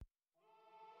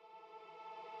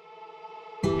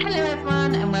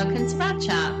and welcome to Rad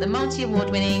Chat, the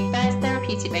multi-award-winning first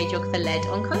therapeutic radiographer-led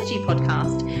oncology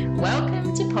podcast.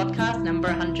 Welcome to podcast number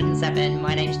 107.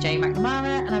 My name's Jo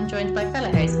McNamara, and I'm joined by fellow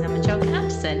host Michelle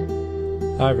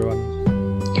Anderson. Hi everyone.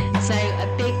 So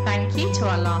a big thank you to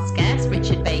our last guest,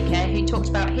 Richard Baker, who talked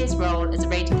about his role as a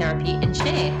radiotherapy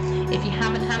engineer. If you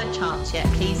haven't had a chance yet,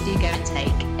 please do go and take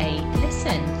a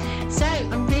listen. So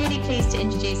I'm really pleased to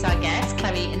introduce our guests,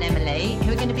 Chloe and Emily,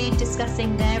 who are going to be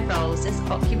discussing their roles as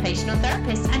occupational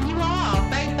therapists. And you are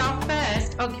both our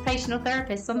first occupational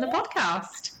therapists on the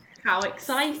podcast. How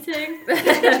exciting.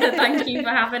 Thank you for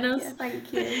having us. Yeah,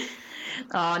 thank you.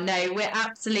 Oh no, we're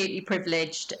absolutely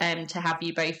privileged to have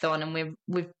you both on, and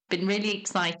we've been really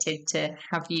excited to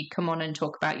have you come on and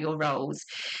talk about your roles.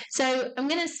 So I'm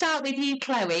going to start with you,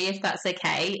 Chloe, if that's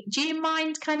okay. Do you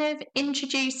mind kind of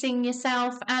introducing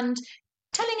yourself and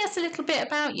telling us a little bit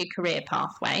about your career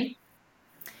pathway?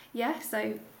 Yeah,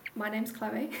 so my name's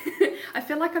Chloe. I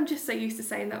feel like I'm just so used to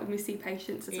saying that when we see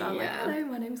patients as well. Yeah. Like, hello,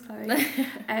 my name's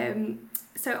Chloe.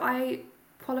 So I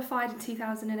qualified in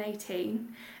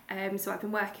 2018. So I've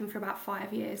been working for about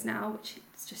 5 years now, which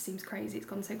just seems crazy. It's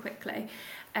gone so quickly.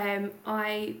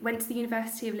 I went to the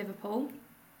University of Liverpool.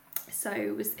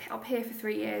 So was up here for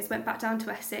 3 years, went back down to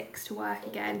Essex to work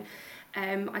again.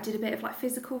 I did a bit of like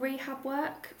physical rehab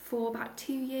work for about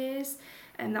 2 years,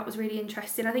 and that was really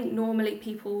interesting. I think normally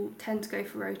people tend to go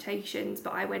for rotations,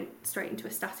 but I went straight into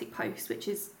a static post, which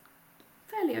is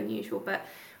fairly unusual, but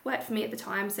worked for me at the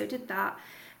time, so did that.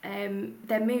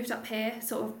 Then moved up here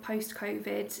sort of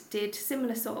post-COVID, did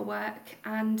similar sort of work,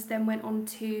 and then went on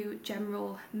to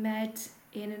general med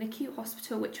in an acute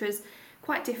hospital, which was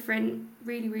quite different,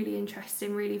 really, really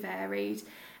interesting, really varied.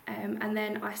 And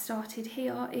then I started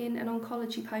here in an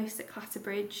oncology post at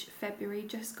Clatterbridge, February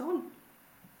just gone.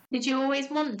 Did you always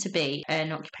want to be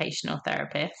an occupational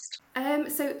therapist?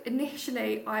 So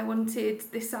initially I wanted,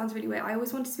 this sounds really weird, I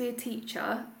always wanted to be a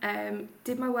teacher.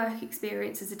 Did my work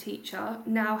experience as a teacher,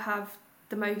 now have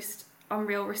the most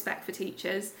unreal respect for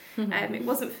teachers. It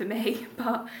wasn't for me,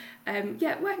 but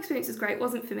work experience was great,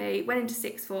 wasn't for me. Went into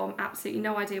sixth form, absolutely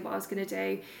no idea what I was going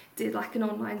to do. Did like an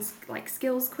online like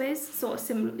skills quiz, sort of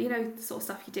similar, you know, the sort of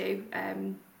stuff you do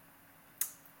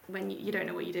when you don't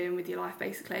know what you're doing with your life,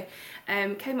 basically.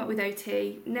 Came up with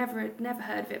OT, never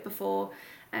heard of it before.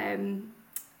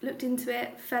 Looked into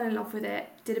it, fell in love with it,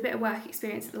 did a bit of work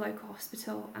experience at the local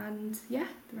hospital, and yeah,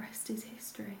 the rest is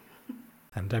history.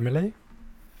 And Emily?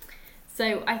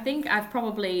 So I think I'm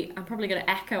probably going to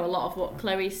echo a lot of what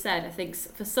Chloe said. I think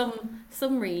for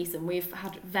some reason we've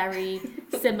had very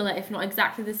similar, if not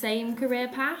exactly the same career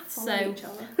paths. Follow each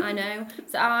other. I know.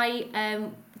 So I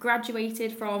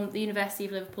graduated from the University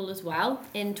of Liverpool as well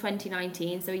in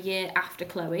 2019, so a year after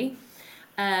Chloe.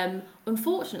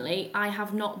 Unfortunately, I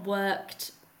have not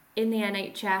worked in the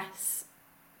NHS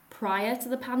prior to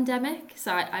the pandemic,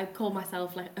 so I call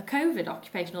myself like a COVID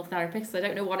occupational therapist. So I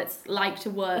don't know what it's like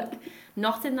to work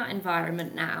not in that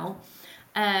environment now.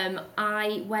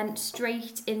 I went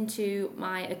straight into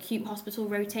my acute hospital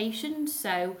rotation,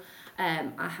 so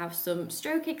I have some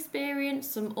stroke experience,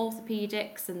 some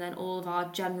orthopedics, and then all of our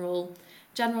general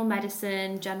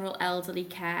medicine, general elderly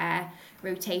care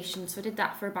rotations. So I did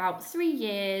that for about 3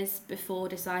 years before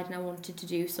deciding I wanted to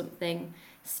do something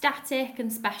static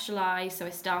and specialised. So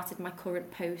I started my current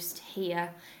post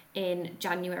here in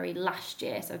January last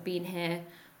year. So I've been here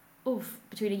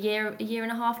between a year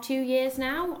and a half, 2 years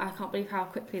now. I can't believe how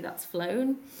quickly that's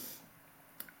flown.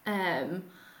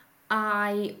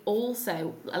 I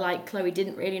also, like Chloe,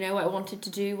 didn't really know what I wanted to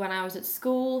do when I was at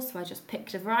school, so I just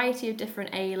picked a variety of different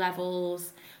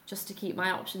A-levels just to keep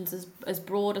my options as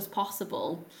broad as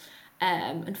possible.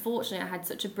 Unfortunately, I had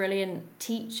such a brilliant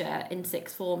teacher in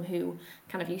sixth form who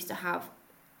kind of used to have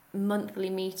monthly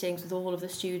meetings with all of the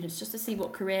students just to see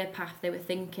what career path they were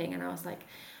thinking, and I was like,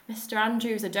 Mr.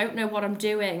 Andrews, I don't know what I'm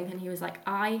doing. And he was like,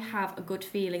 I have a good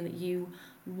feeling that you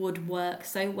would work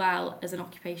so well as an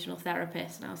occupational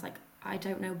therapist. And I was like, I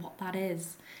don't know what that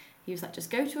is. He was like, just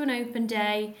go to an open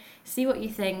day, see what you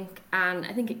think. And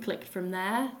I think it clicked from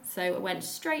there. So I went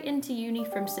straight into uni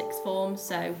from sixth form.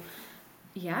 So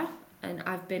yeah, and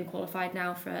I've been qualified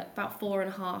now for about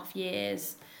 4.5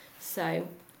 years. So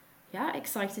yeah,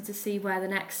 excited to see where the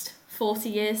next 40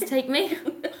 years take me.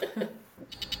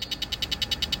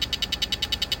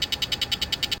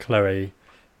 Chloe,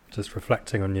 just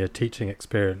reflecting on your teaching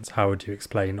experience, how would you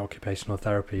explain occupational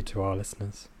therapy to our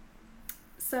listeners?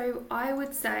 So I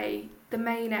would say the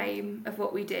main aim of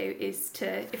what we do is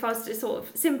to, if I was to sort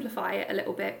of simplify it a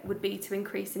little bit, would be to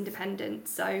increase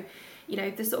independence. So, you know,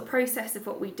 the sort of process of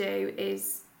what we do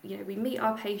is we meet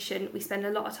our patient, we spend a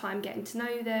lot of time getting to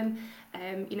know them,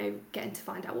 getting to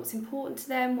find out what's important to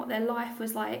them, what their life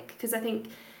was like, because I think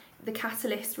the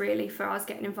catalyst really for us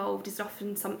getting involved is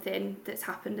often something that's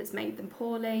happened that's made them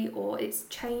poorly, or it's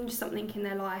changed something in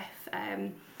their life,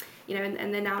 and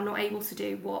they're now not able to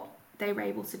do what they were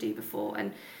able to do before.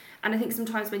 And I think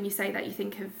sometimes when you say that, you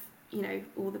think of,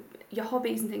 all your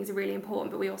hobbies and things are really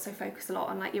important, but we also focus a lot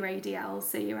on like your ADLs,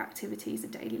 so your activities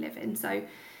of daily living. So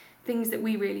things that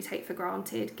we really take for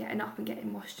granted, getting up and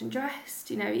getting washed and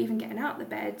dressed, even getting out of the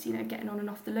bed, getting on and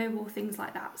off the loo, or things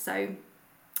like that. So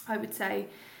I would say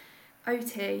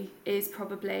OT is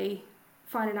probably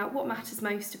finding out what matters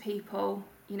most to people,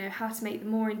 how to make them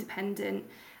more independent,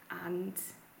 and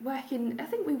I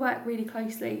think we work really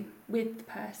closely with the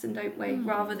person, don't we?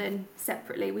 Rather than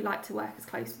separately. We like to work as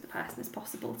close with the person as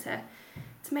possible to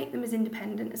make them as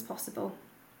independent as possible.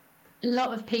 A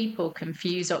lot of people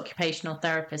confuse occupational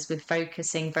therapists with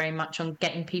focusing very much on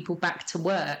getting people back to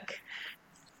work.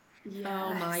 Yes.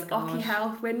 Oh my God. Occy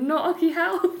Health. We're not Occy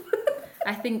Health.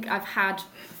 I think I've had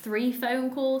 3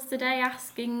 phone calls today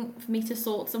asking for me to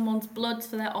sort someone's blood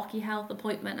for their Occy Health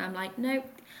appointment. I'm like, nope,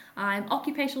 I'm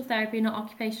occupational therapy, not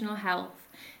occupational health.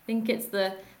 I think it's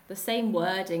the same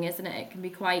wording, isn't it? It can be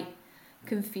quite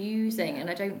confusing, and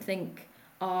I don't think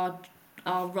our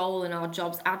role and our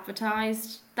job's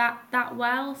advertised that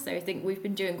well. So I think we've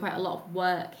been doing quite a lot of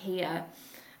work here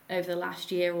over the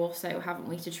last year or so, haven't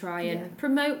we, to try and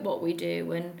promote what we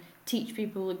do and teach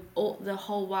people the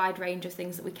whole wide range of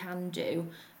things that we can do,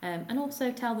 and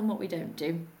also tell them what we don't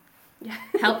do. Yeah.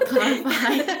 Help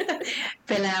clarify.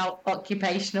 Fill out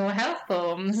occupational health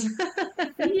forms.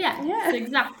 Yes,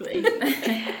 exactly.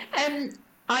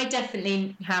 I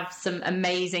definitely have some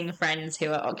amazing friends who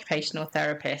are occupational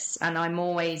therapists, and I'm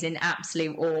always in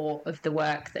absolute awe of the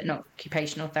work that an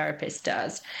occupational therapist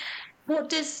does. What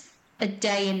does a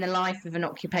day in the life of an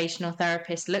occupational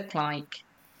therapist look like?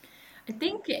 I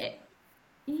think it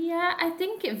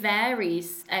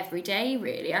varies every day,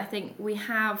 really. I think we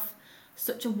have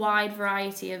such a wide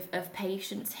variety of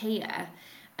patients here,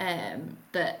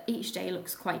 that each day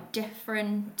looks quite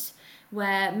different.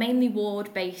 We're mainly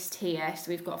ward-based here, so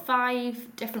we've got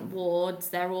 5 different wards.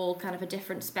 They're all kind of a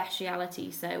different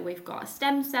speciality. So we've got a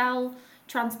stem cell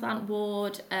transplant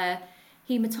ward, a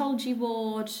haematology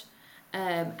ward,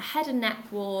 a head and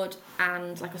neck ward,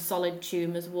 and like a solid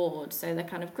tumours ward. So they're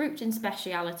kind of grouped in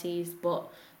specialities, but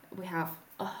we have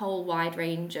a whole wide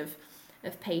range of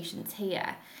patients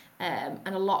here.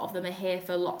 And a lot of them are here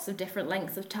for lots of different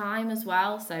lengths of time as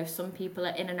well. So some people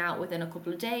are in and out within a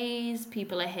couple of days.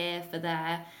 People are here for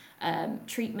their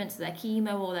treatments, their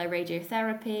chemo or their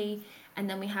radiotherapy. And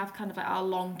then we have kind of like our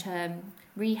long-term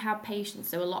rehab patients.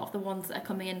 So a lot of the ones that are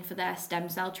coming in for their stem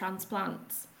cell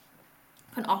transplants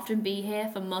can often be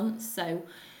here for months. So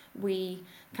we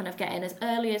kind of get in as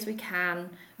early as we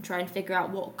can and try and figure out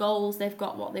what goals they've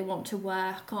got, what they want to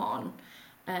work on.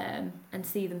 And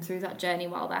see them through that journey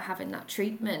while they're having that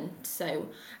treatment. So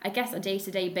I guess on a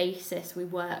day-to-day basis, we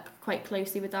work quite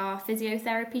closely with our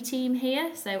physiotherapy team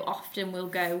here. So often we'll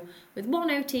go with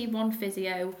 1 OT, 1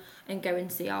 physio, and go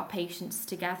and see our patients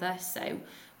together. So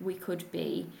we could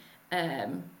be,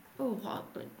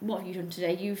 what have you done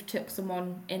today? You've took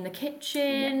someone in the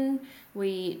kitchen. Yeah.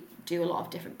 We do a lot of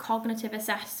different cognitive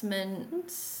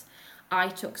assessments. I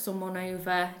took someone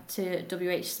over to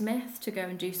WH Smith to go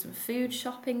and do some food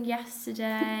shopping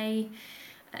yesterday.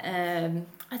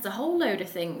 It's a whole load of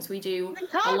things. We do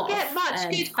a lot of much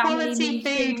good quality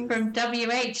meetings. Food from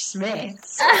WH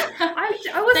Smith. I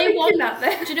was thinking that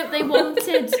then. Do you know they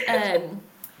wanted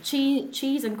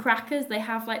cheese and crackers? They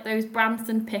have like those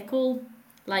Branston pickle,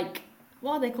 like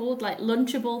what are they called? Like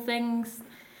Lunchable things.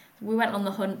 We went on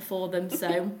the hunt for them,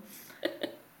 so.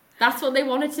 That's what they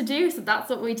wanted to do, so that's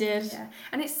what we did. Yeah,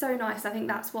 and it's so nice. I think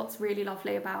that's what's really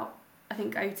lovely about,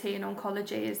 OT and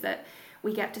oncology, is that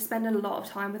we get to spend a lot of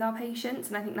time with our patients,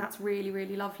 and I think that's really,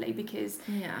 really lovely, because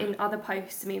in other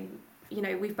posts,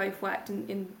 we've both worked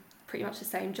in pretty much the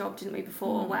same job, didn't we,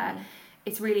 before, where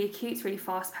it's really acute, it's really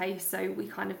fast-paced, so we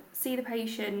kind of see the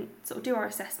patient, sort of do our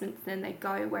assessments, and then they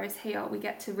go, whereas here we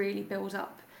get to really build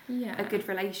up a good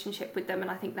relationship with them, and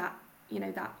I think that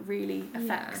that really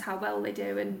affects how well they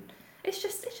do, and it's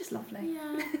just lovely.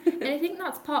 Yeah, and I think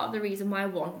that's part of the reason why I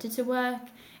wanted to work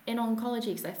in oncology,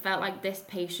 because I felt like this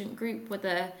patient group were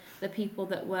the people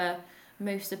that were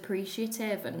most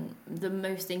appreciative and the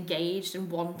most engaged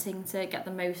and wanting to get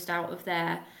the most out of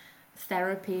their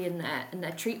therapy and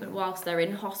their treatment whilst they're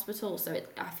in hospital. So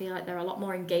I feel like they're a lot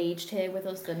more engaged here with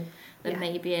us than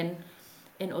maybe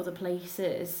in other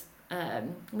places.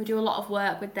 We do a lot of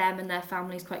work with them and their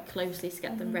families quite closely to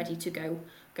get them ready to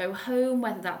go home,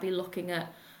 whether that be looking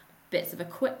at bits of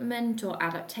equipment or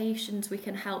adaptations we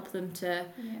can help them to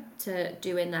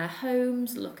do in their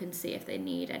homes, look and see if they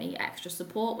need any extra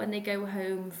support when they go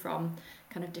home from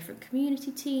kind of different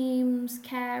community teams,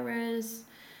 carers.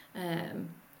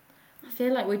 I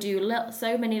feel like we do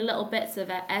so many little bits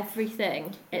of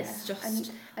everything. It's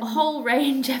just a whole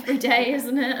range every day,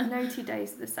 isn't it? No 2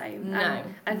 days are the same. No.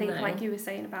 And I think, like you were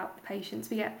saying about the patients,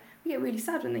 we get really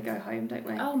sad when they go home, don't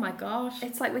we? Oh my gosh.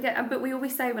 It's like but we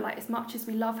always say, we're like, as much as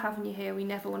we love having you here, we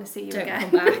never want to see you again.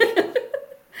 Don't come back.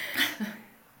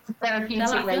 Therapeutic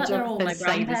radiographers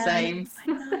say the same.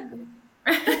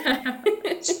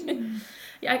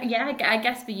 Yeah, I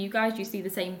guess for you guys, you see the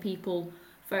same people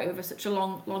for over such a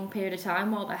long period of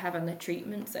time while they're having their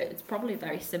treatment, so it's probably a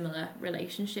very similar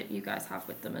relationship you guys have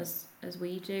with them as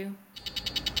we do.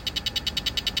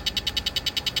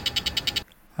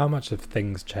 How much have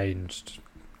things changed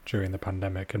during the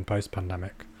pandemic and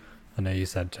post-pandemic? I know you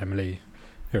said, Emily,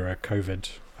 you're a COVID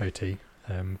OT,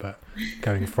 but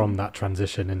going from that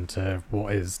transition into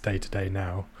what is day-to-day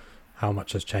now, how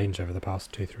much has changed over the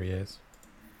past 2-3 years?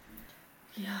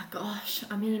 Yeah, gosh.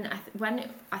 I mean,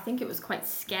 I think it was quite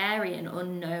scary and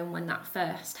unknown when that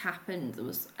first happened. There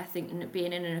was, I think,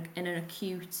 being in an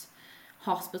acute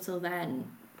hospital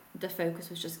then, the focus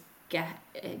was just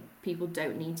people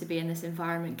don't need to be in this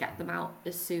environment, get them out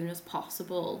as soon as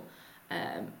possible.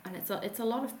 And it's a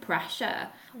lot of pressure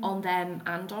on them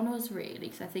and on us, really,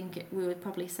 because I think we were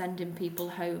probably sending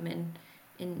people home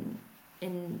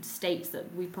in states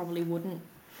that we probably wouldn't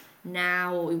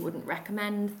now, or we wouldn't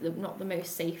recommend. Not the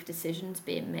most safe decisions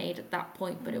being made at that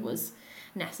point, but it was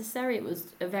necessary. It was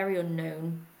a very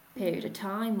unknown period of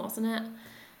time, wasn't it?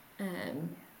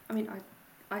 I mean,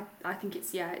 I think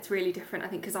it's really different. I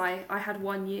think because I had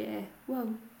 1 year,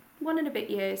 1 and a bit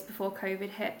years before COVID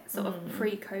hit, sort of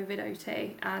pre-COVID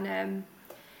OT, and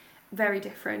very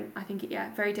different. I think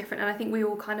very different. And I think we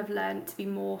all kind of learned to be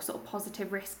more sort of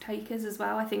positive risk takers as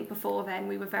well. I think before then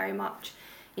we were very much,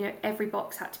 every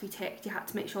box had to be ticked. You had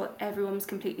to make sure that everyone was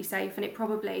completely safe, and it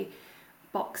probably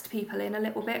boxed people in a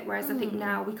little bit. Whereas I think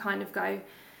now we kind of go,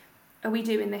 are we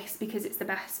doing this because it's the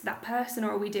best for that person,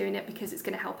 or are we doing it because it's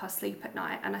going to help us sleep at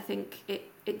night? And I think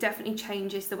it definitely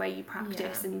changes the way you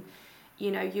practice, and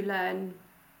you learn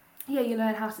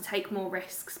how to take more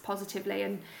risks positively,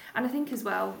 and I think as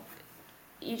well,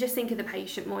 you just think of the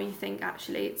patient more. You think,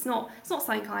 actually, it's not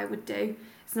something I would do.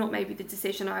 It's not maybe the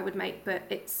decision I would make, but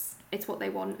it's what they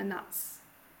want, and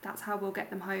that's how we'll get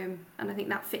them home. And I think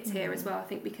that fits here as well. I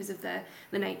think because of the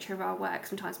nature of our work,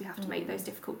 sometimes we have to make those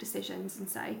difficult decisions and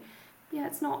say,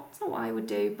 it's not what I would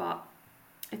do, but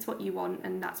it's what you want,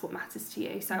 and that's what matters to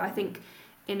you. So I think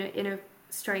in a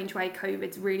strange way,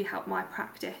 COVID's really helped my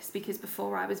practice, because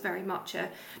before I was very much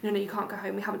no, you can't go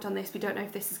home, we haven't done this, we don't know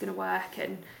if this is going to work,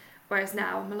 and whereas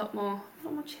now I'm a lot more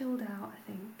chilled out, I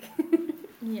think.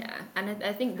 Yeah, and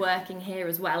I think working here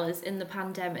as well as in the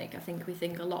pandemic, I think we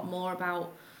think a lot more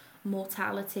about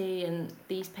mortality, and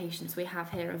these patients we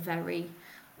have here are very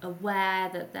aware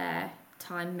that their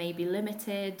time may be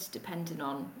limited depending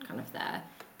on kind of their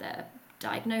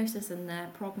diagnosis and their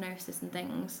prognosis and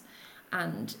things,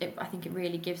 and I think it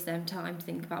really gives them time to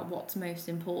think about what's most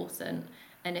important,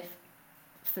 and if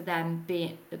for them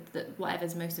being that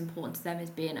whatever's most important to them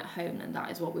is being at home, then that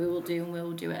is what we will do, and we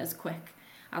will do it as quick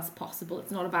as possible.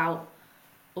 It's not about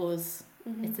us,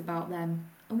 it's about them,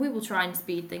 and we will try and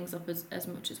speed things up as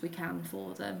much as we can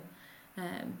for them.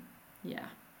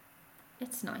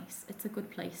 It's nice. It's a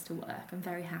good place to work. I'm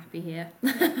very happy here.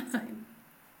 Same.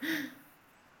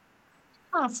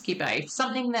 Ask you both,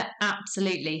 something that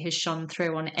absolutely has shone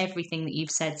through on everything that you've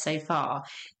said so far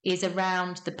is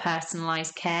around the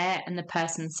personalised care and the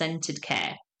person-centred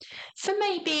care. For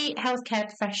maybe healthcare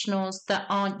professionals that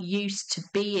aren't used to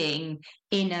being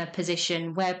in a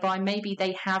position whereby maybe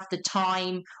they have the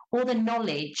time or the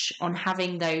knowledge on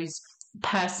having those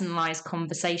personalised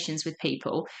conversations with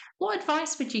people, what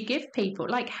advice would you give people?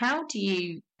 Like, how do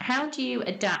you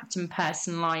adapt and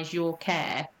personalise your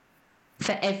care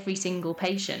for every single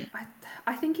patient?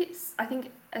 I think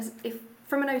as if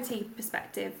from an OT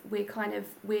perspective,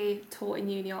 we're taught in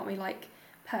uni, aren't we, like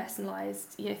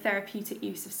personalised, therapeutic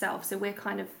use of self. So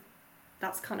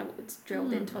that's kind of what's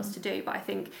drilled into us to do. But I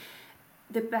think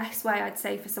the best way I'd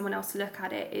say for someone else to look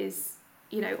at it is,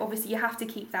 obviously you have to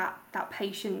keep that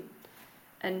patient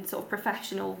and sort of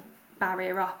professional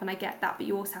barrier up, and I get that, but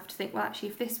you also have to think, well, actually,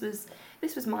 if this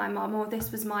was my mum, or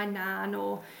this was my nan,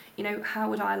 or how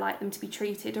would I like them to be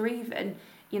treated, or even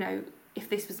if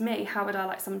this was me, how would I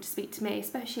like someone to speak to me,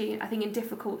 especially I think in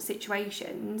difficult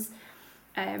situations.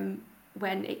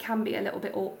 when it can be a little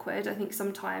bit awkward. I think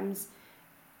sometimes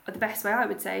the best way I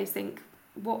would say is think,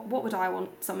 what would I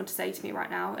want someone to say to me right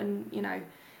now? And, you know,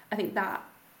 I think that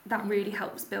really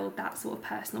helps build that sort of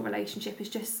personal relationship, is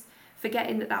just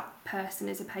forgetting that person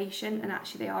is a patient and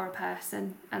actually they are a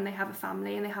person and they have a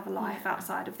family and they have a life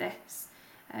outside of this.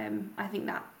 I think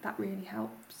that really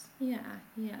helps. Yeah.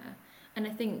 And I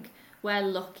think we're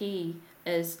lucky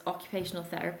as occupational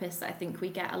therapists. I think we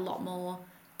get a lot more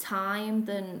time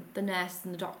than the nurses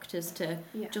and the doctors to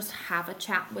just have a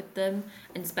chat with them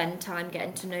and spend time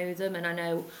getting to know them. And I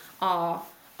know our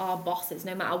bosses,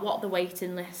 no matter what the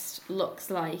waiting list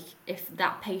looks like, if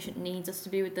that patient needs us to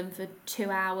be with them for 2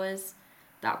 hours,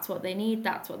 that's what they need,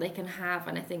 that's what they can have.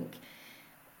 And I think,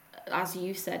 as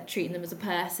you said, treating them as a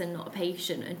person, not a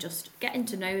patient, and just getting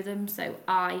to know them. So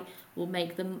I will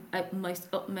make the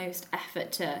utmost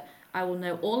effort I will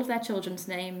know all of their children's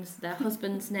names, their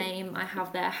husband's name. I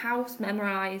have their house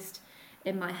memorised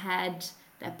in my head,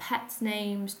 their pets'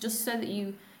 names, just so that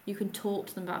you can talk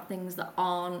to them about things that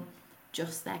aren't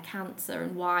just their cancer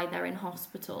and why they're in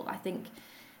hospital. I think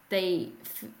they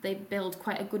build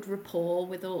quite a good rapport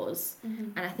with us,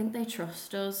 and I think they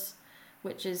trust us,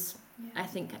 which is, I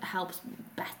think, helps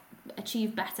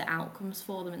achieve better outcomes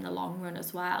for them in the long run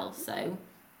as well. So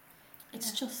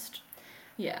it's just...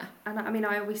 Yeah. And I mean,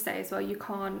 I always say as well, you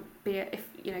can't be, if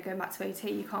you know, going back to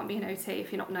OT, you can't be an OT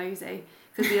if you're not nosy,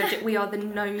 because we are the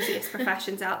nosiest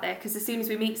professions out there. Because as soon as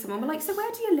we meet someone, we're like, so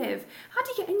where do you live? How do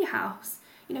you get in your house?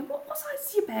 You know, what size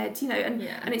is your bed? You know,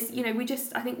 and it's, you know,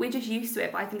 I think we're just used to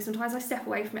it. But I think sometimes I step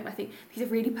away from it and I think these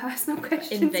are really personal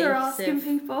questions we're asking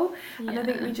people, and I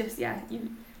think we just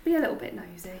you be a little bit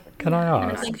nosy. Can I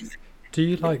ask? Do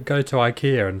you go to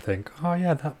IKEA and think, oh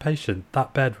yeah, that patient,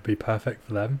 that bed would be perfect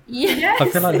for them? Yes. I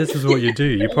feel like this is what you do.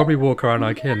 You probably walk around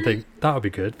IKEA and think, that'll be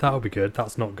good,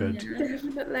 that's not good. Yeah.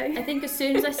 Definitely. I think as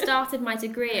soon as I started my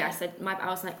degree, I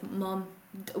was like, Mum,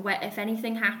 if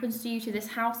anything happens to you to this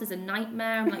house is a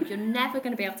nightmare. I'm like, you're never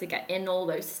going to be able to get in all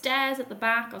those stairs at the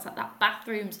back. I was like, that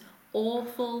bathroom's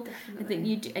awful.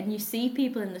 Definitely. I think you see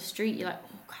people in the street, you're like,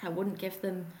 oh God, I wouldn't give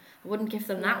them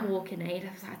that walking aid.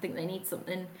 I think they need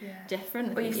something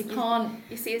different. Or you can't...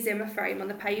 You see a Zimmer frame on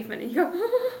the pavement and you go,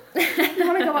 you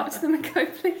want to go up to them and go,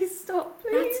 please stop,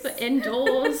 please. That's for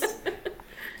indoors.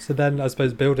 So then, I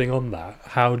suppose, building on that,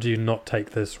 how do you not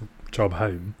take this job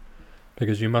home?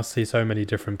 Because you must see so many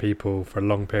different people for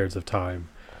long periods of time,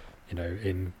 you know,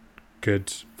 in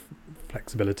good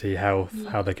flexibility, health,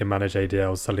 how they can manage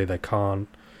ADLs, suddenly they can't,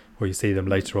 or you see them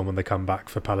later on when they come back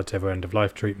for palliative or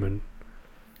end-of-life treatment.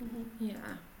 Yeah,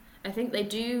 I think they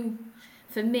do,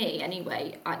 for me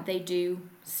anyway, they do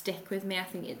stick with me. I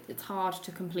think it's hard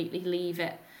to completely leave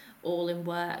it all in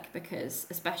work, because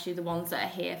especially the ones that are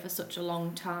here for such a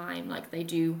long time, like, they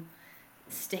do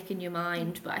stick in your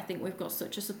mind. But I think we've got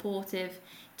such a supportive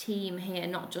team here,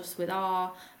 not just with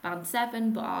our Band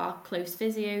 7, but our close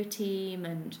physio team,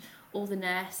 and all the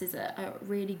nurses are a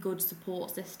really good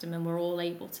support system, and we're all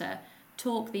able to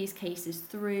talk these cases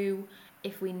through.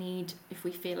 If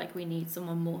we feel like we need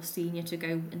someone more senior to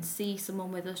go and see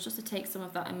someone with us, just to take some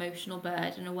of that emotional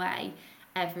burden away,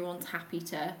 everyone's happy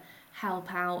to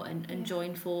help out and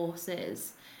join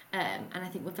forces. And I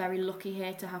think we're very lucky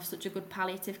here to have such a good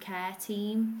palliative care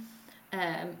team.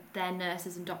 Their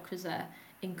nurses and doctors are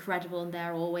incredible, and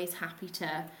they're always happy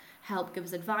to help give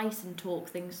us advice and talk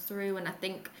things through. And I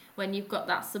think when you've got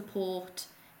that support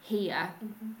here,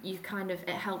 it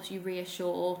helps you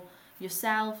reassure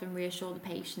yourself and reassure the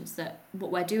patients that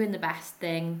we're doing the best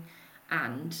thing,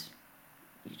 and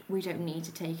we don't need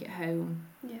to take it home.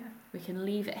 We can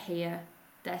leave it here.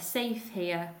 They're safe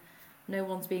here. No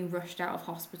one's being rushed out of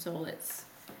hospital. It's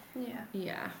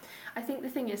I think the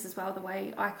thing is as well, the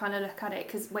way I kind of look at it,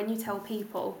 because when you tell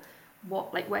people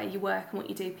where you work and what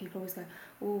you do, people always go,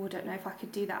 oh, I don't know if I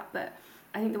could do that. But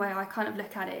I think the way I kind of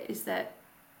look at it is that,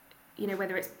 you know,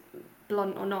 whether it's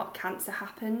blunt or not, cancer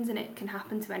happens, and it can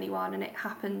happen to anyone, and it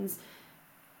happens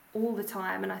all the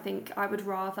time. And I think I would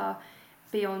rather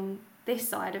be on this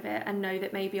side of it and know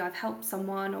that maybe I've helped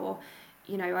someone, or,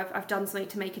 you know, I've done something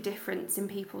to make a difference in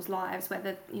people's lives,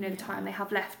 whether, you know, the time they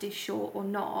have left is short or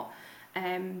not.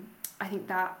 I think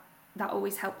that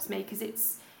always helps me, because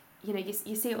it's, you know,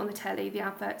 you see it on the telly, the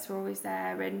adverts are always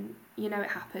there, and you know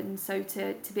it happens. So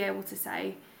to be able to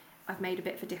say I've made a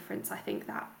bit of a difference, I think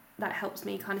that helps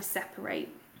me kind of separate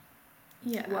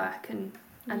work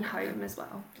and home as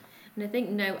well. And I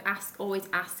think always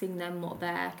asking them what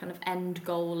their kind of end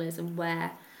goal is and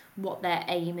what they're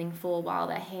aiming for while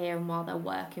they're here and while they're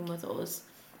working with us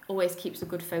always keeps a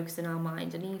good focus in our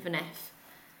mind. And even if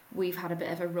we've had a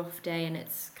bit of a rough day and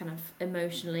it's kind of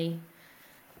emotionally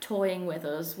toying with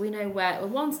us. We know we're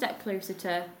one step closer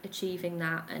to achieving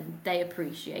that, and they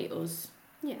appreciate us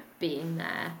being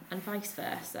there, and vice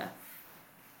versa.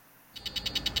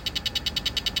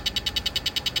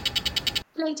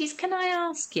 Ladies, can I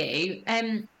ask you,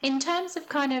 in terms of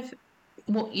kind of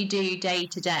what you do day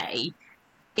to day,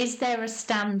 is there a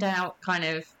standout kind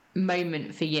of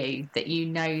moment for you that you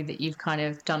know that you've kind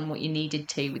of done what you needed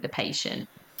to with the patient?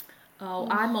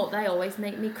 Oh, they always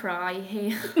make me cry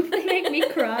here. They make me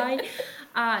cry.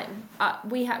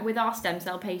 With our stem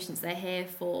cell patients, they're here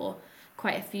for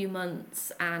quite a few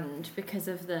months, and because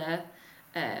of the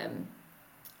I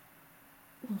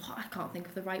can't think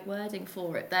of the right wording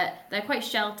for it. They're quite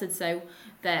sheltered, so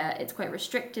it's quite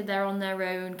restricted. They're on their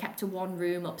own, kept to one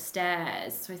room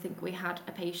upstairs. So I think we had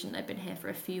a patient that'd been here for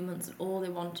a few months, and all they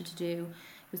wanted to do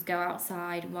was go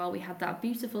outside. And while we had that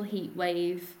beautiful heat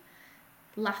wave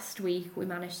last week, we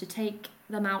managed to take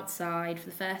them outside for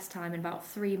the first time in about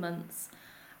 3 months.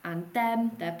 And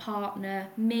them, their partner,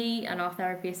 me, and our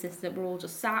therapy assistant were all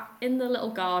just sat in the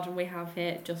little garden we have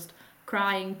here, just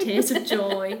crying tears of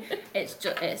joy. It's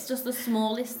just the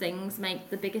smallest things make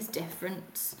the biggest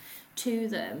difference to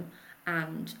them,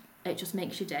 and it just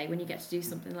makes your day when you get to do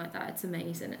something like that. It's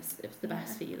amazing. It's the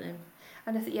best feeling.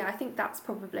 And I think that's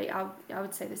probably, I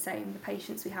would say the same. The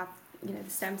patients we have, the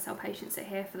stem cell patients are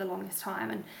here for the longest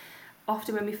time, and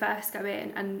often when we first go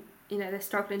in, and they're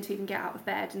struggling to even get out of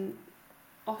bed, and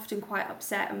often quite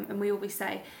upset, and we always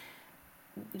say,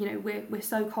 we're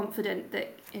so confident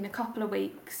that in a couple of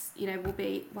weeks,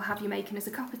 we'll have you making us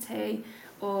a cup of tea,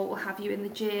 or we'll have you in the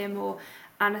gym,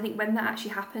 and I think when that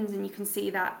actually happens and you can see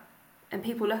that, and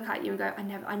people look at you and go,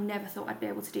 I never thought I'd be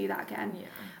able to do that again.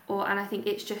 And I think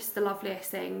it's just the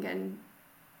loveliest thing. And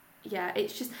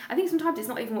it's just, I think sometimes it's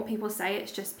not even what people say,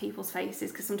 it's just people's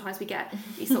faces, because sometimes we get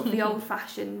these sort of the old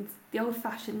fashioned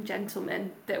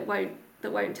gentlemen that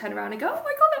won't turn around and go, oh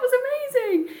my god, that was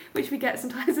amazing, which we get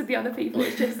sometimes with the other people.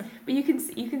 It's just, but you can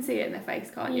see it in their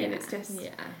face, can't you? And it's just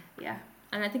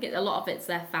and I think a lot of it's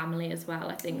their family as well.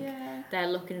 I think they're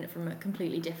looking at it from a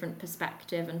completely different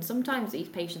perspective, and sometimes these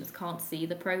patients can't see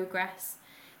the progress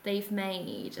they've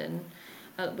made, and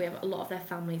we have a lot of their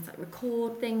families that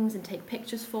record things and take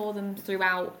pictures for them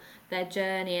throughout their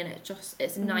journey, and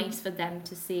it's nice for them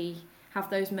to have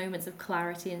those moments of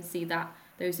clarity and see that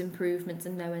those improvements,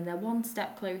 and knowing they're one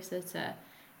step closer to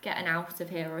getting out of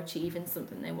here or achieving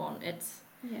something they want. It's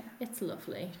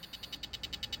lovely.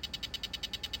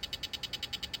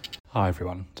 Hi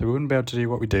everyone. So we wouldn't be able to do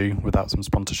what we do without some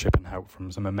sponsorship and help from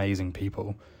some amazing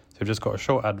people. So we've just got a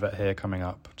short advert here coming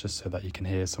up, just so that you can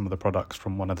hear some of the products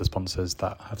from one of the sponsors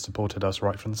that have supported us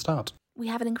right from the start. We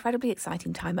have an incredibly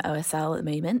exciting time at OSL at the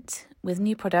moment, with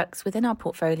new products within our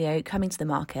portfolio coming to the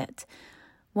market.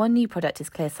 One new product is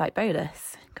Clearsight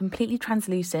Bolus, completely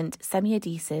translucent,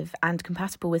 semi-adhesive and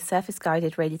compatible with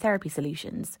surface-guided radiotherapy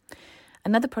solutions.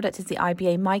 Another product is the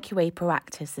IBA Microwave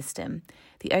Proactive System,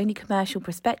 the only commercial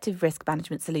prospective risk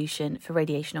management solution for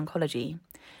radiation oncology.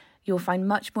 You'll find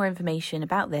much more information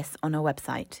about this on our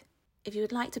website. If you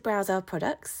would like to browse our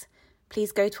products,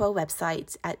 please go to our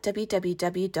website at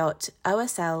www.osl.uk.com,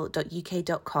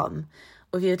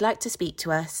 or if you would like to speak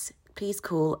to us, please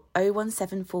call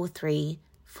 01743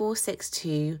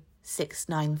 462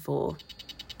 694.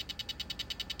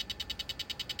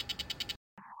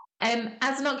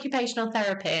 As an occupational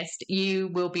therapist, you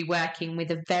will be working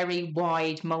with a very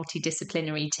wide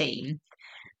multidisciplinary team.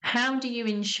 How do you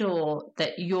ensure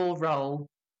that your role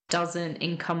doesn't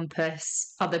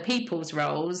encompass other people's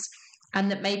roles,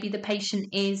 and that maybe the patient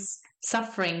is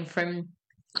suffering from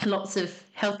lots of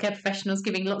healthcare professionals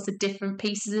giving lots of different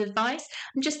pieces of advice?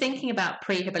 I'm just thinking about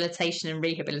prehabilitation and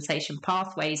rehabilitation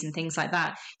pathways and things like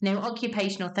that.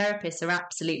 Occupational therapists are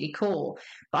absolutely core,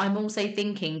 but I'm also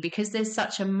thinking, because there's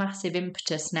such a massive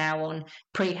impetus now on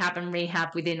prehab and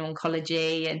rehab within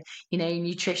oncology, and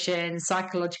nutrition,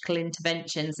 psychological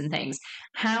interventions and things,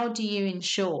 how do you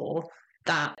ensure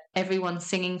that everyone's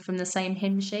singing from the same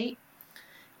hymn sheet?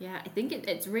 Yeah, I think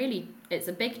it's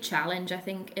a big challenge, I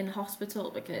think, in hospital,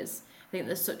 because I think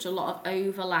there's such a lot of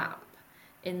overlap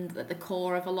in the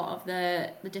core of a lot of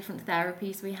the different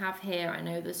therapies we have here. I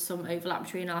know there's some overlap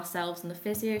between ourselves and the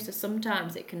physio, so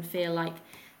sometimes it can feel like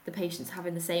the patient's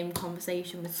having the same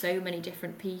conversation with so many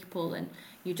different people, and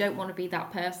you don't want to be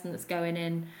that person that's going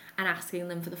in and asking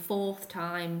them for the 4th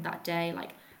time that day,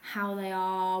 like, how they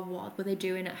are, what were they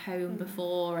doing at home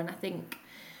before. And I think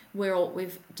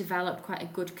we've developed quite a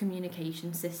good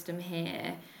communication system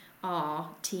here. Our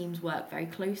teams work very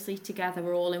closely together.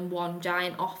 We're all in one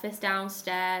giant office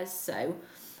downstairs, so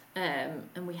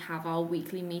and we have our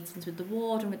weekly meetings with the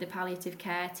ward and with the palliative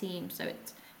care team, so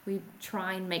we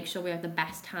try and make sure we have the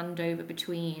best handover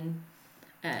between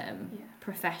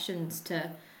professions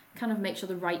to kind of make sure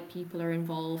the right people are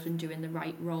involved and doing the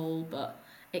right role. But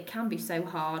it can be so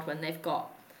hard when they've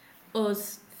got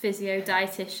us, physio,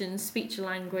 dietitians, speech and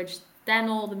language, then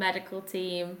all the medical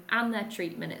team and their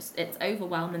treatment. It's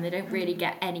overwhelming. They don't really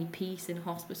get any peace in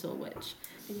hospital, which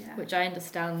I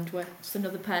understand. We're just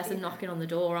another person knocking on the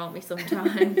door, aren't we,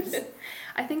 sometimes?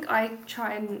 I think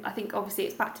obviously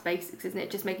it's back to basics, isn't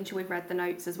it? Just making sure we've read the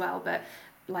notes as well. But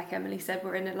like Emily said,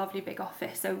 we're in a lovely big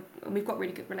office, so we've got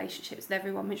really good relationships with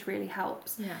everyone, which really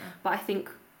helps. Yeah. But I think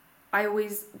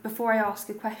before I ask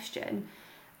a question,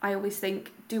 I always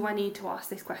think, do I need to ask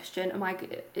this question?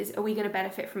 Are we going to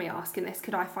benefit from me asking this?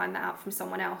 Could I find that out from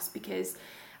someone else?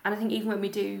 And I think even when we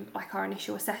do like our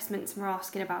initial assessments and we're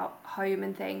asking about home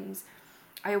and things,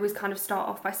 I always kind of start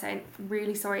off by saying,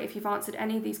 really sorry if you've answered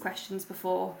any of these questions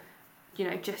before,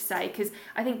 just say, because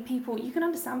I think you can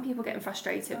understand people getting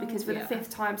frustrated because for the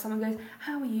fifth time someone goes,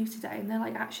 how are you today? And they're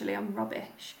like, actually, I'm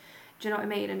rubbish. Do you know what I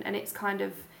mean? And it's kind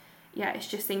of, it's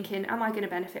just thinking, am I going to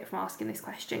benefit from asking this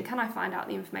question? Can I find out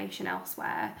the information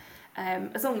elsewhere?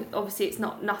 As long as, obviously, it's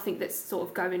nothing that's sort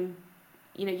of going,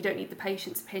 you don't need the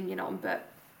patient's opinion on, but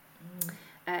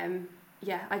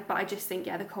I just think,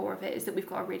 the core of it is that we've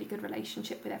got a really good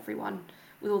relationship with everyone,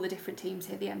 with all the different teams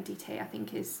here. The MDT, I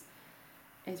think, is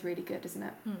really good, isn't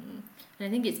it? And I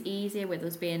think it's easier with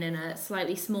us being in a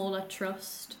slightly smaller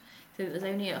trust. So there's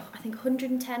only, I think,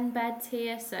 110 beds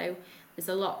here, so there's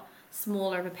a lot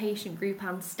smaller of a patient group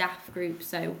and staff group,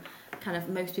 so kind of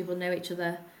most people know each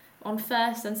other on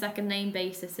first and second name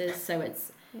basis, so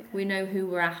it's we know who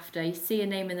we're after. You see a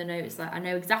name in the notes, like I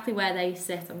know exactly where they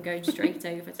sit, I'm going straight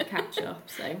over to catch up,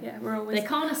 so they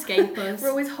can't escape us. We're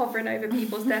always hovering over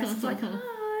people's desks like, hi.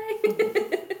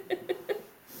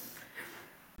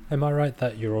 Am I right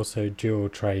that you're also dual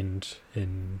trained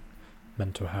in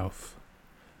mental health?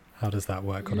 How does that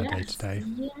work on a day-to-day?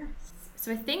 Yes.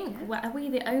 So I think, are we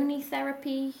the only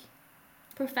therapy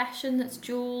profession that's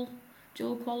dual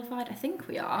qualified? I think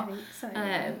we are. I think so,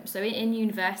 yeah. So in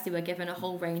university we're given a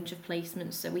whole range of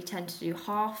placements. So we tend to do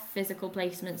half physical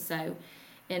placements, so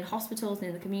in hospitals and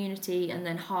in the community, and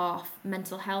then half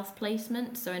mental health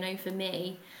placement. So I know for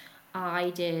me,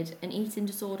 I did an eating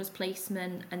disorders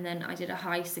placement, and then I did a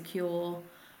high secure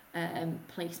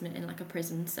placement in like a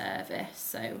prison service.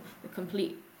 So the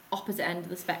complete opposite end of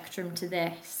the spectrum to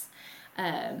this.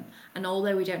 And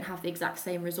although we don't have the exact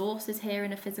same resources here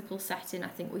in a physical setting, I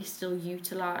think we still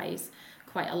utilise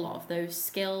quite a lot of those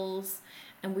skills,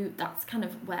 and that's kind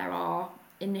of where our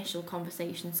initial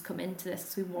conversations come into this,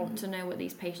 because we want to know what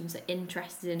these patients are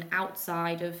interested in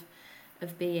outside of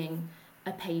being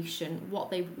a patient, what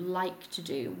they like to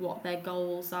do, what their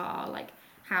goals are, like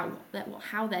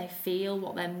how they feel,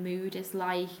 what their mood is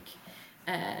like,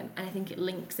 and I think it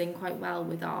links in quite well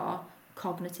with our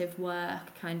cognitive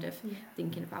work, kind of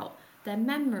thinking about their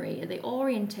memory. Are they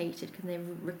orientated? Can they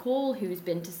recall who's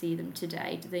been to see them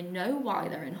today? Do they know why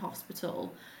they're in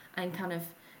hospital? And kind of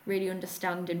really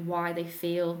understanding why they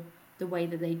feel the way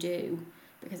that they do,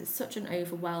 because it's such an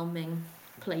overwhelming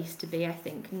place to be, I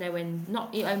think, knowing,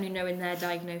 not only knowing their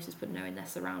diagnosis, but knowing they're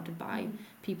surrounded by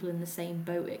people in the same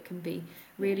boat. It can be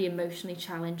really emotionally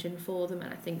challenging for them,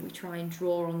 and I think we try and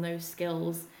draw on those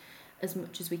skills as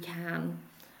much as we can.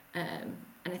 And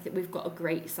I think we've got a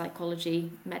great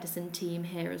psychology medicine team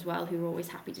here as well, who are always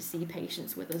happy to see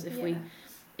patients with us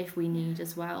if we need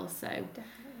as well. So definitely.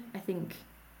 I think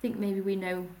maybe we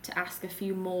know to ask a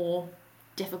few more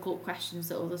difficult questions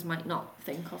that others might not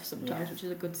think of sometimes, which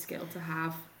is a good skill to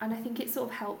have. And I think it sort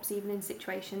of helps even in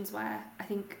situations where I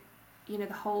think,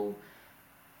 the whole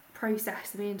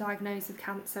process of being diagnosed with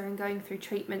cancer and going through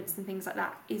treatments and things like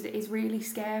that is really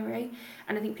scary.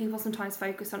 And I think people sometimes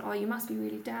focus on, you must be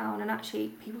really down, and actually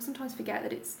people sometimes forget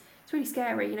that it's really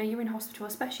scary. You're in hospital,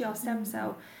 especially our stem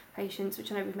cell patients,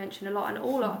 which I know we've mentioned a lot, and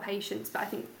all our patients, but I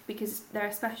think because they're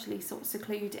especially sort of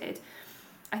secluded,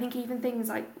 I think even things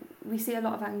like we see a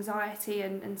lot of anxiety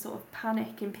and sort of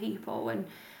panic in people, and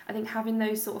I think having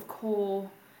those sort of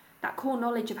core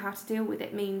knowledge of how to deal with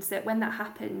it means that when that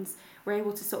happens, we're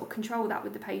able to sort of control that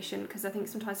with the patient, because I think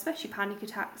sometimes, especially panic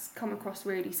attacks, come across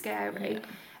really scary,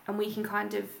 and we can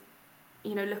kind of,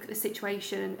 look at the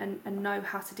situation and know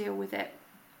how to deal with it,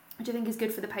 which I think is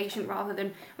good for the patient, rather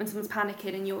than when someone's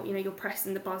panicking and you're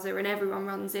pressing the buzzer and everyone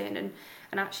runs in, and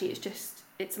actually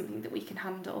it's something that we can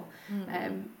handle.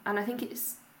 And I think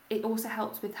it also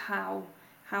helps with how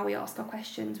we ask our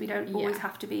questions. We don't always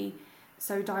have to be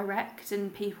so direct,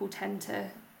 and people tend to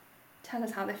tell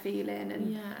us how they're feeling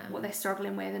and what they're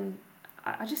struggling with, and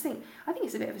I think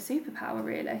it's a bit of a superpower,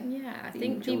 really. Yeah, I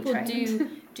think people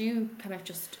do kind of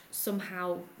just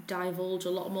somehow divulge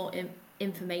a lot more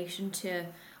information to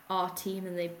our team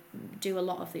than they do a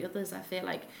lot of the others. I feel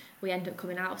like we end up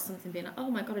coming out of something being like, oh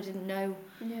my god, I didn't know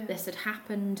this had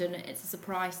happened, and it's a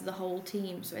surprise to the whole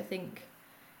team. So I think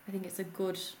it's a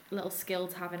good little skill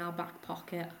to have in our back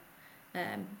pocket,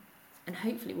 and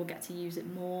hopefully we'll get to use it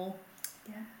more.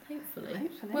 Yeah, hopefully.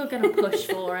 We're going to push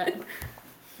for it.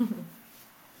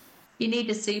 You need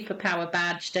a superpower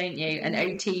badge, don't you? An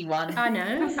OT one. I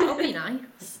know, that would be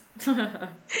nice.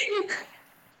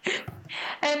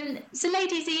 So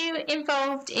ladies, are you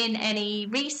involved in any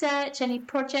research, any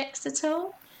projects at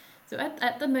all? So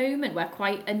at the moment, we're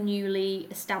quite a newly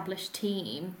established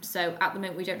team. So at the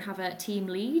moment, we don't have a team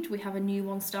lead. We have a new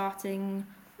one starting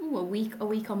a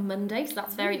week on Monday. So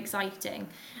that's very exciting.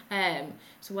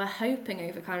 So we're hoping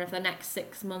over kind of the next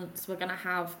 6 months, we're going to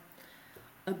have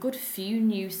a good few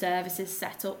new services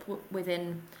set up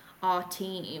within our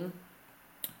team.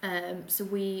 So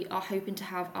we are hoping to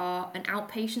have an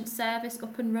outpatient service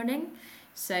up and running.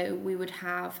 So we would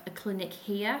have a clinic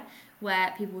here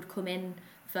where people would come in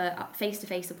for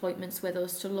face-to-face appointments with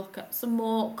us to look at some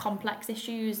more complex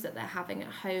issues that they're having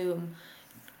at home,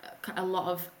 a lot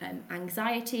of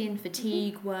anxiety and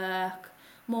fatigue work,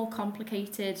 more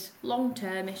complicated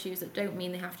long-term issues that don't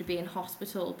mean they have to be in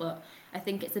hospital, but I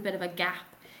think it's a bit of a gap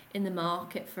in the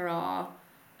market for our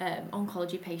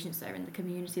oncology patients that are in the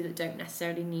community that don't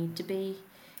necessarily need to be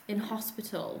in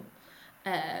hospital.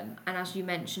 And as you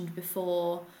mentioned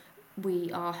before,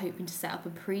 we are hoping to set up a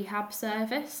prehab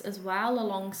service as well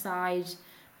alongside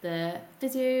the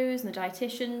physios and the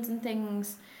dietitians and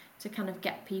things to kind of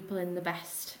get people in the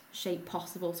best shape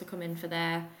possible to come in for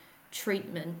their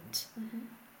treatment.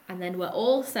 And then we're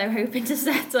also hoping to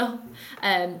set up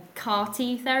CAR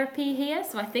T therapy here.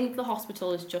 So I think the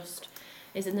hospital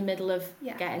is in the middle of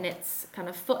getting its kind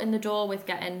of foot in the door with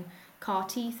getting CAR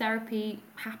T therapy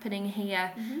happening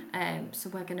here. So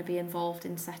we're going to be involved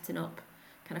in setting up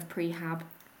kind of prehab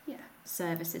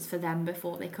services for them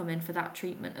before they come in for that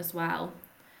treatment as well.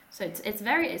 So it's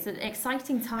an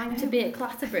exciting time to be at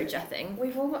Clatterbridge, I think.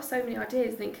 We've all got so many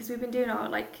ideas, I think, because we've been doing our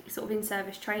sort of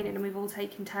in-service training, and we've all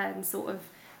taken turns sort of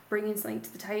bringing something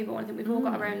to the table. I think we've all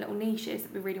got our own little niches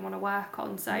that we really want to work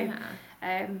on. So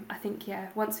I think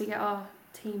once we get our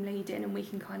team lead in and we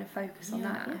can kind of focus on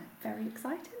that, very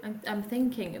exciting. I'm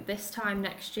thinking this time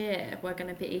next year we're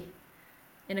going to be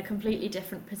in a completely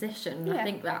different position. I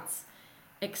think that's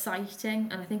exciting,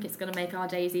 and I think it's going to make our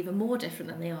days even more different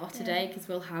than they are today, because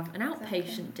we'll have an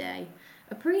outpatient day,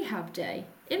 a prehab day,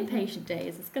 inpatient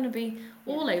days. It's going to be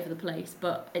all over the place,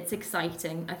 but it's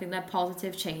exciting. I think they're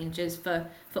positive changes for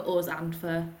us and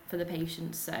for the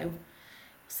patients, so we'll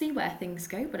see where things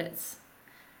go, but it's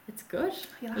good.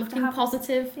 Looking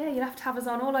positive. Yeah, you'll have to have us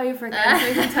on all over again so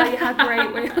we can tell you how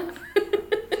great we are.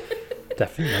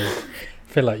 Definitely.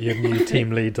 I feel like your new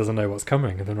team lead doesn't know what's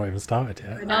coming and they're not even started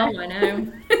yet. I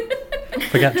know.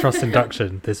 Forget trust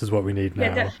induction. This is what we need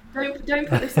now. Don't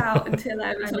put this out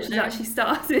until she's actually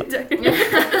started.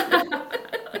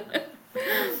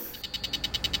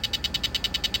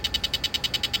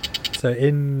 So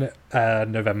in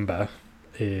November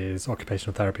is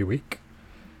Occupational Therapy Week,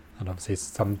 and obviously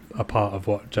a part of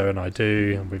what Joe and I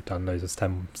do, and we've done loads of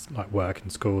STEM work in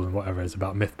school and whatever, is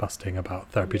about myth busting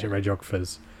about therapeutic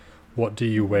radiographers. What do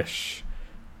you wish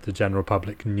the general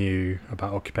public knew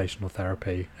about occupational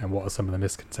therapy, and what are some of the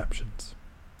misconceptions?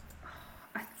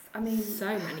 I mean,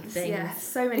 so many things. Yeah,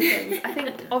 so many things. I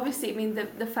think obviously,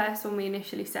 the first one we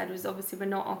initially said was obviously we're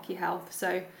not OccuHealth,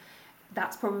 so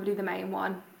that's probably the main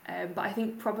one. But I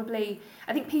think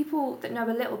people that know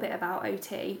a little bit about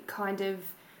OT kind of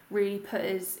really put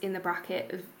us in the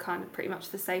bracket of kind of pretty much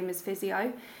the same as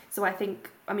physio. So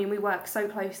we work so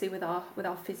closely with our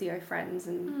physio friends,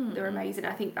 and they're amazing.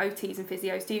 I think OTs and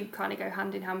physios do kind of go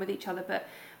hand in hand with each other, but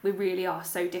we really are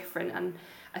so different. And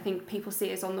I think people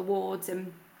see us on the wards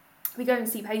and we go and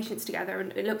see patients together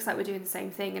and it looks like we're doing the same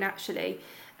thing, and actually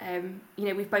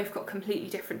we've both got completely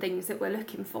different things that we're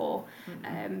looking for.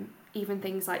 Even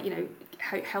things like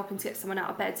helping to get someone out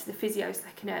of bed, so the physio's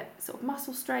looking at sort of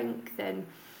muscle strength and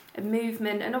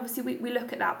movement, and obviously we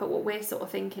look at that, but what we're sort of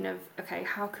thinking of, okay,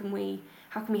 how can we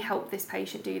help this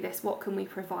patient do this? What can we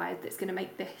provide that's going to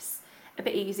make this a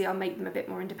bit easier and make them a bit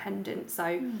more independent? So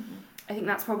I think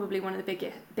that's probably one of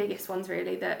the biggest ones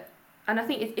really, and I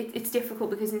think it's difficult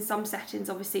because in some settings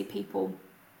obviously people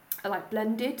are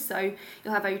blended, so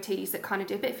you'll have OTs that kind of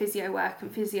do a bit of physio work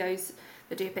and physios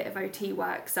that do a bit of OT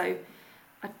work. So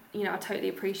I totally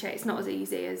appreciate it's not as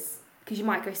easy as, because you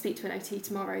might go speak to an OT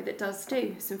tomorrow that does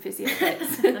do some physio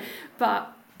bits.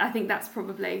 But I think that's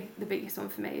probably the biggest one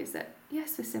for me, is that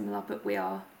yes, we're similar, but we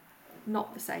are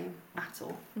not the same at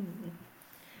all. Mm-hmm.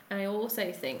 And I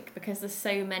also think, because there's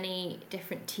so many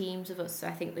different teams of us, so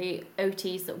I think the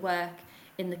OTs that work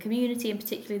in the community, and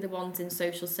particularly the ones in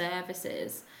social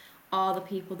services, are the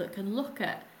people that can look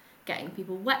at getting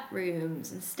people wet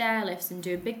rooms and stair lifts and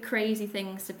doing big crazy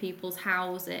things to people's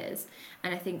houses.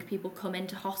 And I think people come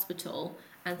into hospital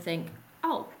and think,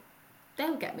 oh,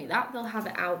 they'll get me that, they'll have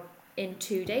it out in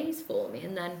 2 days for me,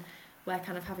 and then we're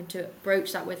kind of having to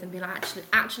broach that with and be like,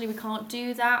 actually we can't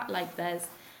do that. Like, there's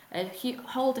a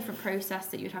whole different process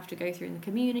that you'd have to go through in the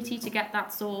community to get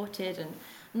that sorted, and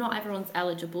not everyone's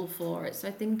eligible for it. So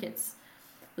I think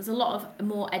there's a lot of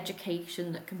more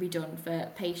education that can be done for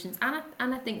patients, and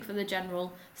I think for the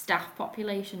general staff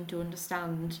population, to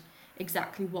understand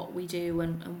exactly what we do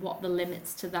and what the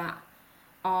limits to that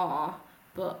are.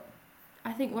 But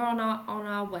I think we're on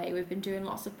our way. We've been doing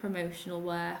lots of promotional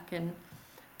work, and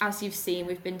as you've seen,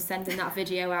 we've been sending that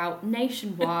video out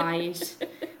nationwide.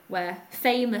 We're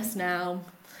famous now,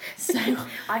 so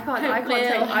I can't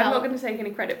take, I'm not going to take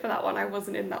any credit for that one. I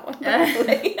wasn't in that one.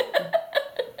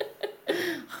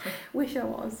 Wish I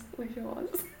was.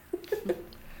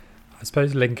 I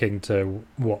suppose linking to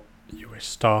what your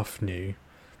staff knew,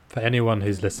 for anyone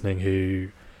who's listening who,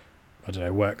 I don't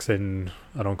know, works in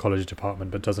an oncology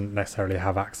department but doesn't necessarily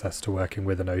have access to working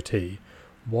with an OT,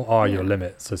 what are your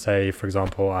limits? So say, for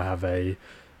example, I have a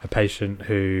patient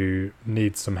who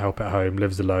needs some help at home,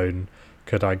 lives alone.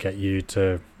 Could I get you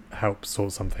to help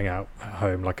sort something out at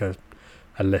home, like a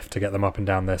lift to get them up and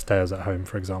down their stairs at home,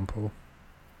 for example?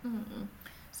 Mm-hmm.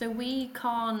 So we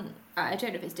can't, I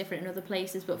don't know if it's different in other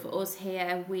places, but for us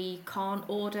here, we can't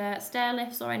order stair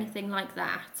lifts or anything like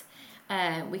that.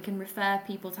 We can refer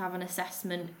people to have an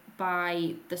assessment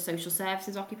by the social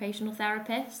services occupational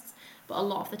therapists, but a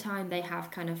lot of the time they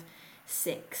have kind of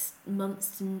 6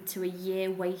 months to a year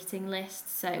waiting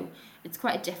list. So it's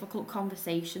quite a difficult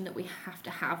conversation that we have to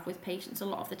have with patients a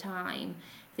lot of the time,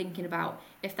 thinking about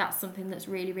if that's something that's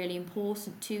really, really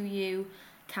important to you.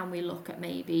 Can we look at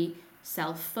maybe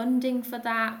self-funding for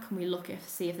that? Can we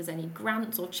see if there's any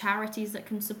grants or charities that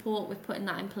can support with putting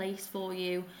that in place for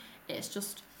you? It's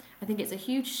just, I think it's a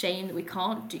huge shame that we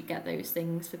can't get those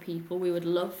things for people. We would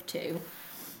love to,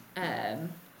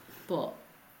 but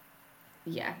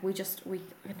yeah, we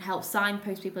can help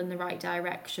signpost people in the right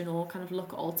direction, or kind of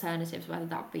look at alternatives, whether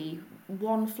that be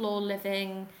one floor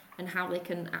living and how they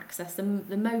can access the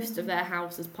most of their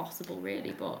house as possible,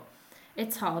 really. But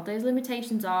it's hard. Those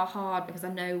limitations are hard, because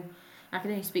I know, I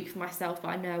can only speak for myself, but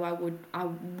I know I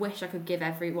wish I could give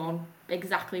everyone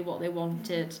exactly what they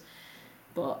wanted,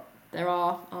 but there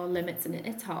are limits, and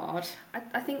it's hard.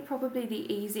 I think probably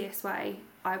the easiest way,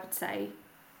 I would say,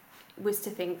 was to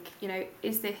think,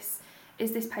 is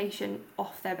this patient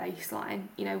off their baseline?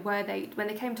 When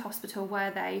they came to hospital,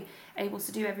 were they able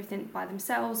to do everything by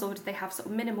themselves, or did they have sort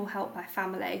of minimal help by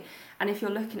family? And if you're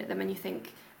looking at them and you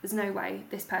think, there's no way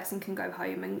this person can go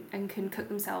home and can cook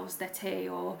themselves their tea,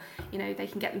 or they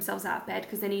can get themselves out of bed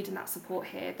because they're needing that support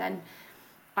here, then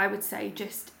I would say,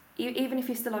 just even if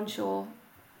you're still unsure,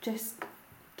 just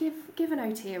give an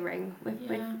OT a ring.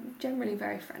 We're generally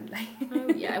very friendly. Oh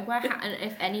yeah,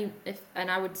 and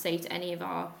I would say to any of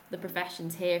the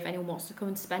professions here, if anyone wants to come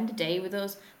and spend a day with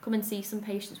us, come and see some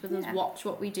patients with us, watch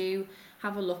what we do,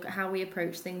 have a look at how we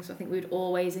approach things. So I think we'd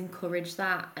always encourage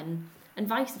that, and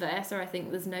vice versa. I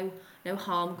think there's no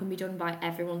harm can be done by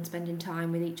everyone spending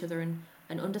time with each other and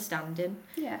understanding.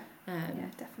 Yeah,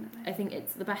 definitely. I think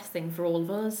it's the best thing for all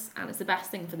of us, and it's the best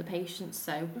thing for the patients.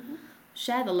 So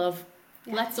share the love.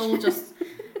 Yeah. Let's all just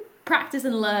practice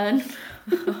and learn.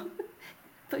 Thought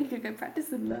you could go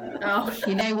practice and learn. Oh,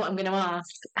 you know what I'm going to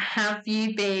ask? Have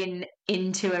you been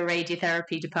into a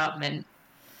radiotherapy department?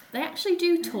 They actually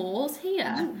do tours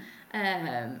here.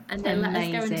 And they let us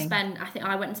go and spend, I think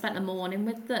I went and spent a morning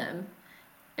with them.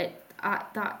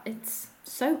 It's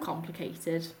so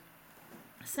complicated.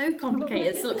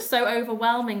 It looks so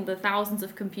overwhelming, the thousands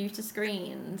of computer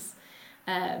screens.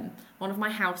 One of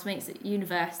my housemates at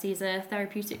university is a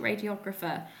therapeutic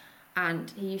radiographer,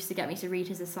 and he used to get me to read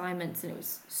his assignments, and it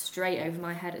was straight over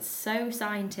my head. It's so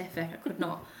scientific. I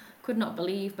could not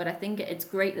believe, but I think it's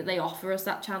great that they offer us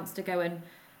that chance to go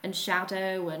and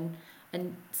shadow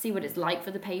and see what it's like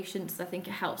for the patients. I think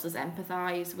it helps us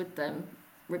empathise with them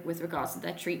with regards to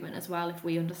their treatment as well, if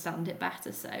we understand it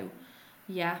better. So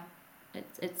yeah,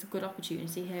 it's a good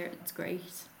opportunity here. It's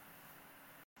great.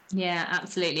 Yeah,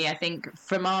 absolutely. I think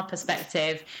from our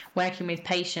perspective, working with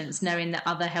patients, knowing that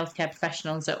other healthcare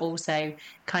professionals are also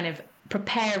kind of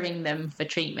preparing them for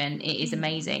treatment, it is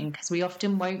amazing, because we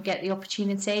often won't get the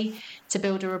opportunity to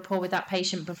build a rapport with that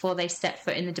patient before they step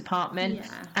foot in the department.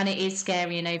 Yeah. And it is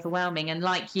scary and overwhelming. And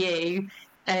like you,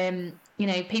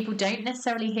 people don't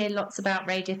necessarily hear lots about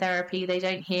radiotherapy. They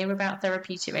don't hear about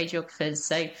therapeutic radiographers.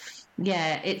 So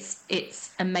yeah,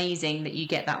 it's amazing that you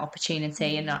get that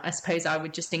opportunity. And I suppose I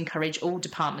would just encourage all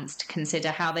departments to consider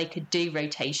how they could do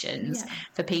rotations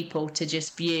for people to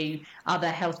just view other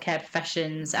healthcare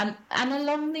professions and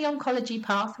along the oncology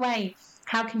pathway.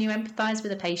 How can you empathise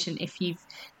with a patient if you've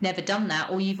never done that,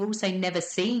 or you've also never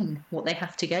seen what they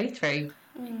have to go through?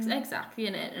 Exactly,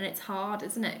 and it's hard,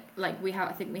 isn't it? Like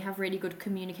I think we have really good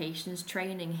communications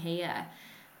training here,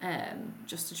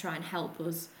 just to try and help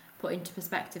us put into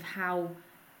perspective how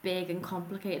big and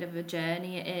complicated of a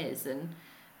journey it is, and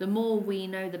the more we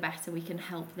know, the better we can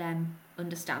help them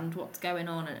understand what's going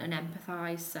on and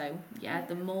empathise. So yeah,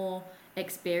 the more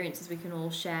experiences we can all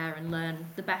share and learn,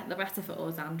 the better for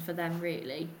us and for them,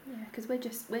 really. Yeah, because we're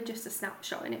just a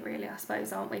snapshot in it, really, I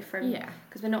suppose, aren't we?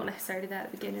 Because we're not necessarily there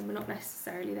at the beginning, we're not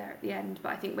necessarily there at the end, but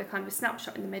I think we're kind of a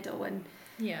snapshot in the middle. And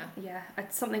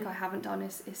it's something I haven't done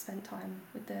is spent time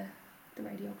with the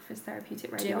radiographers,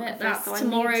 therapeutic radiographers. Do it. That's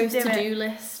tomorrow's to-do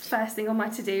list. First thing on my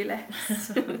to-do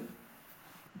list.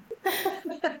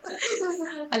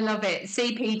 I love it.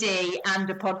 CPD and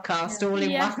a podcast all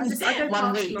in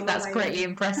one week. That's pretty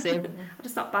impressive. I'll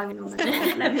just start banging on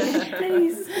the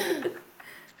please.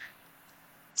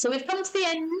 So we've come to the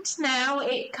end now.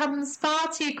 It comes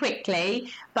far too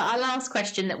quickly. But our last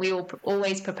question that we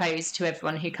always propose to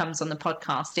everyone who comes on the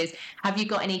podcast is, have you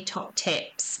got any top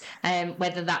tips,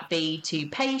 whether that be to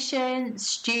patients,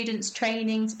 students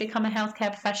training to become a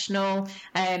healthcare professional,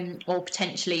 or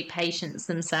potentially patients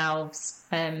themselves?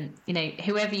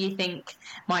 Whoever you think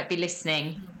might be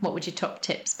listening, what would your top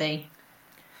tips be?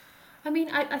 I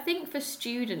mean, I think for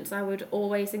students, I would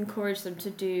always encourage them to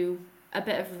do a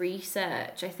bit of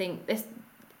research. I think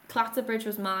Clatterbridge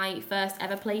was my first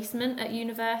ever placement at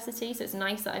university, so it's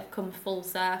nice that I've come full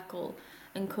circle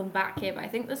and come back here. But I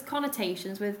think there's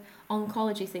connotations with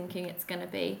oncology, thinking it's going to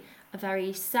be a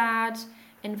very sad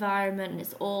environment and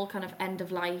it's all kind of end of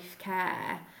life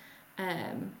care.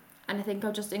 And I think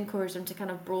I'll just encourage them to kind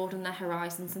of broaden their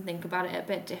horizons and think about it a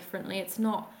bit differently. It's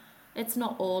not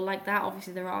all like that.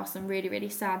 Obviously, there are some really, really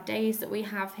sad days that we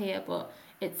have here, but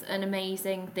it's an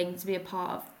amazing thing to be a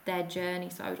part of their journey.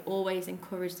 So I would always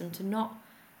encourage them to not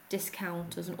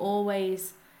discount us and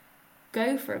always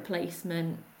go for a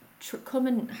placement, come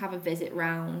and have a visit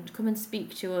round, come and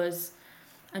speak to us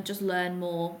and just learn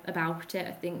more about it.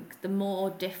 I think the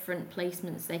more different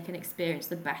placements they can experience,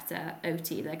 the better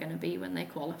OT they're going to be when they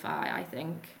qualify, I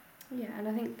think. Yeah, and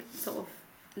I think sort of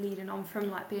leading on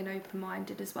from like being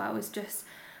open-minded as well is just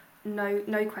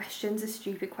no questions are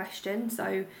stupid questions.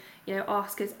 So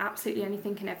ask us absolutely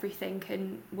anything and everything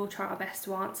and we'll try our best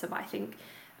to answer. But I think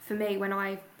for me, when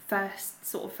I first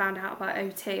sort of found out about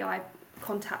OT, I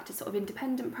contacted sort of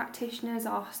independent practitioners,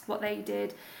 asked what they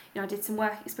did. I did some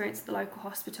work experience at the local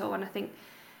hospital, and I think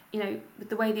with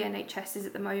the way the NHS is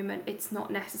at the moment, it's not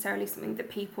necessarily something that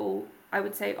people, I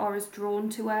would say, are as drawn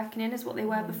to working in as what they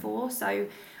were before. So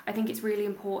I think it's really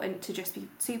important to just be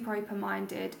super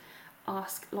open-minded,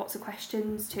 ask lots of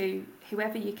questions to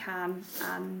whoever you can,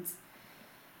 and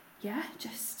I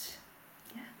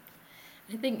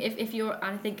think if you're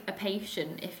a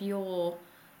patient, if you're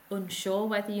unsure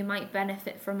whether you might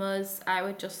benefit from us, I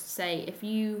would just say, if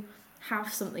you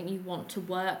have something you want to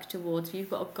work towards, if you've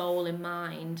got a goal in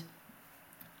mind,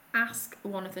 ask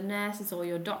one of the nurses or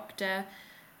your doctor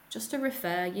just to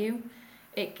refer you.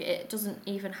 It doesn't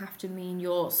even have to mean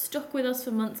you're stuck with us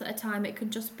for months at a time. It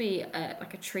could just be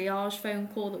like a triage phone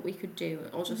call that we could do,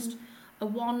 or just a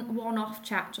one-off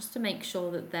chat just to make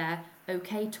sure that they're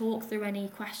okay, talk through any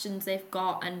questions they've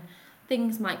got, and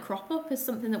things might crop up as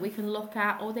something that we can look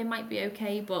at, or they might be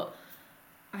okay. But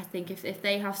I think if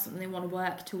they have something they want to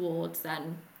work towards,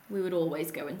 then we would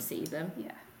always go and see them.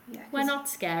 Yeah. We're not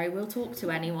scary, we'll talk to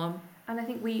anyone. And I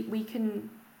think we can,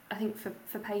 I think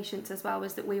for patients as well,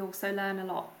 is that we also learn a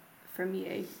lot from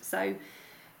you. So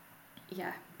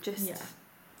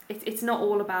it's not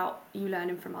all about you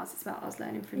learning from us, it's about us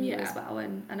learning from you as well.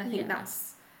 And I think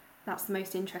that's the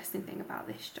most interesting thing about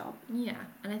this job. Yeah,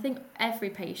 and I think every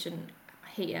patient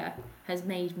here has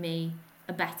made me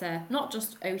a better, not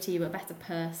just OT, but a better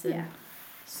person. Yeah.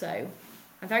 So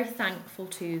I'm very thankful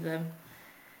to them.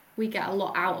 We get a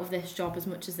lot out of this job as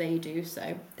much as they do,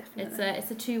 so definitely.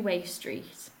 It's a two-way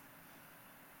street.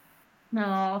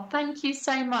 Oh, thank you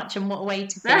so much, and what a way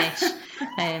to finish.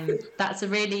 That's a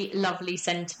really lovely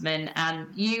sentiment, and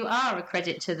you are a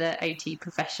credit to the OT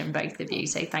profession, both of you,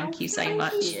 so thank you so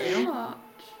much. Thank you so much.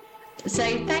 So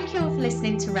thank you all for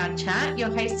listening to Rad Chat.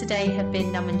 Your hosts today have been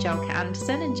Namanjalka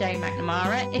Anderson and Joe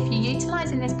McNamara. If you're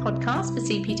utilising this podcast for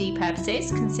CPD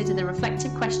purposes, consider the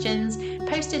reflective questions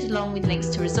posted along with links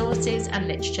to resources and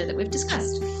literature that we've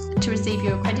discussed. To receive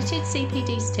your accredited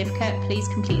CPD certificate, please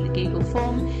complete the Google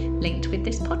form linked with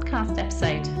this podcast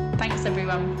episode. Thanks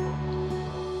everyone.